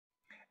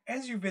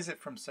As you visit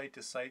from site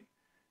to site,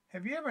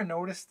 have you ever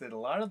noticed that a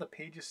lot of the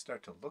pages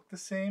start to look the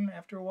same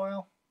after a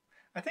while?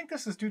 I think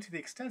this is due to the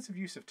extensive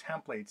use of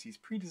templates, these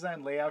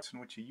pre-designed layouts in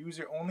which a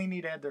user only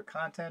need to add their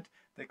content,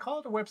 they call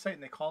it a website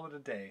and they call it a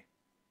day.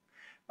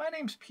 My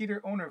name's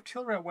Peter, owner of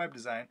Tilret Web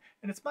Design,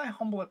 and it's my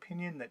humble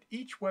opinion that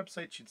each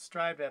website should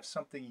strive to have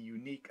something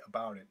unique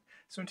about it.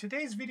 So in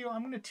today's video,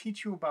 I'm going to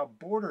teach you about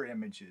border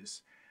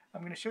images.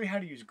 I'm going to show you how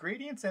to use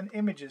gradients and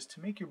images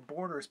to make your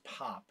borders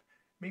pop,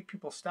 make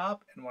people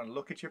stop and want to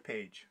look at your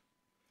page.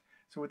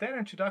 So with that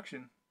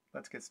introduction,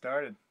 let's get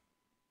started.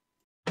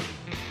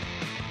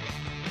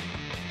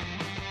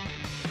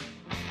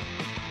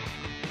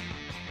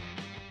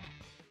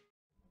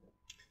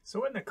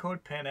 So in the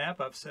CodePen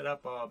app, I've set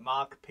up a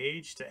mock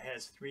page that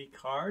has 3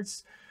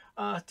 cards.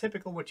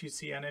 Typical what you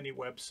see on any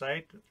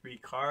website, 3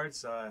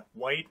 cards,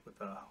 white with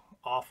a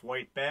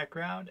off-white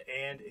background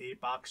and a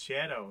box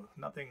shadow.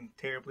 Nothing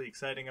terribly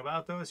exciting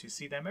about those. You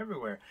see them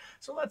everywhere.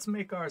 So let's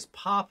make ours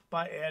pop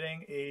by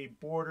adding a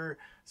border.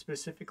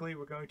 Specifically,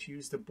 we're going to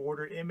use the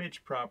border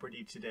image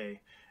property today.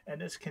 And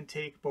this can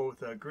take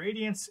both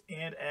gradients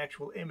and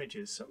actual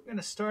images. So we're going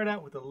to start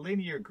out with a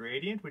linear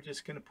gradient. We're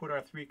just going to put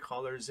our 3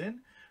 colors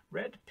in.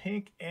 Red,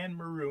 pink, and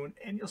maroon,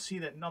 and you'll see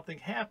that nothing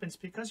happens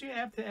because you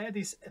have to add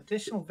these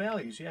additional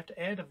values. You have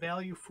to add a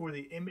value for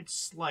the image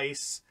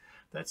slice.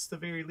 That's the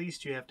very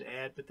least you have to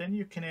add, but then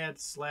you can add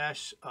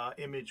slash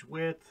image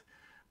width,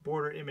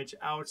 border image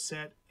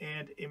outset,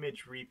 and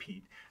image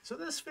repeat. So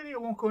this video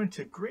won't go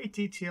into great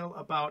detail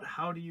about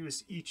how to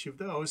use each of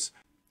those.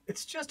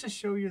 It's just to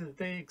show you that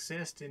they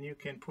exist and you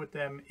can put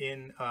them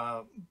in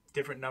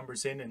different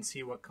numbers in and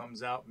see what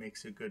comes out,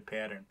 makes a good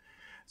pattern.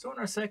 So in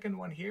our second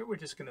one here, we're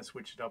just going to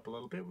switch it up a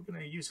little bit. We're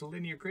going to use a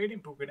linear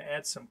gradient, but we're going to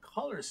add some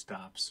color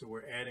stops. So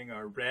we're adding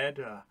our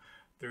red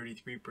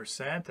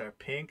 33%, our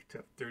pink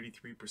to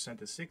 33%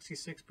 to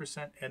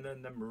 66%, and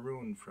then the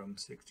maroon from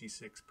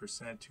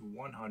 66% to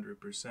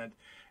 100%.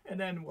 And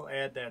then we'll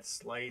add that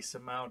slice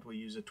amount. We'll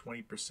use a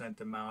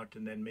 20% amount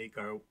and then make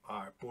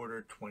our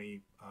border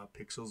 20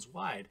 pixels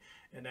wide.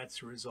 And that's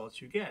the result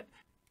you get.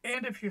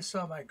 And if you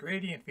saw my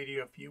gradient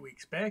video a few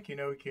weeks back, you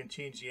know we can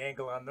change the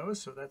angle on those,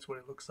 so that's what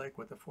it looks like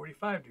with a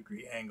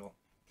 45-degree angle.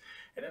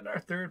 And in our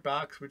third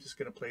box, we're just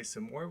going to place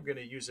some more. We're going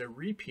to use a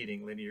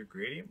repeating linear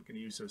gradient. We're going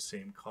to use those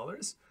same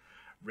colors,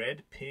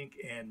 red, pink,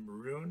 and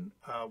maroon.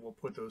 We'll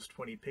put those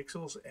 20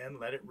 pixels and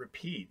let it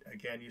repeat.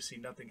 Again, you see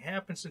nothing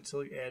happens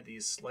until you add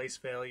these slice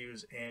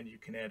values, and you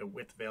can add a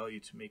width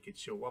value to make it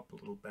show up a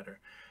little better.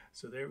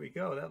 So there we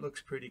go. That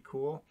looks pretty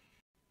cool.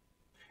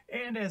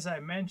 And as I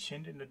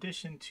mentioned, in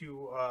addition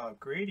to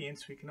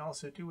gradients, we can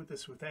also do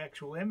this with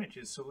actual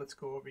images. So let's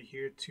go over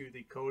here to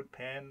the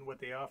CodePen, what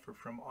they offer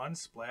from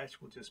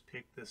Unsplash. We'll just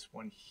pick this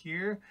one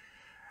here.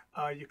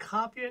 You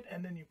copy it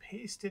and then you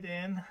paste it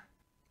in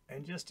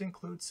and just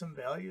include some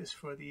values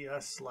for the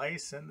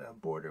slice and the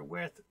border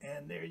width.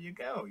 And there you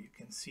go. You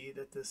can see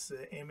that this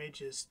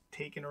image is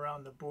taken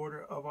around the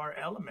border of our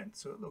element.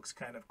 So it looks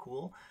kind of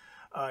cool.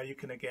 You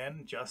can again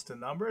adjust the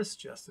numbers,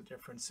 adjust the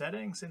different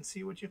settings, and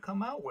see what you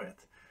come out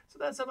with. So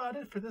that's about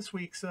it for this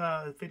week's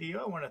video.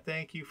 I want to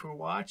thank you for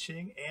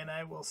watching, and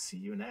I will see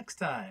you next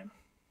time.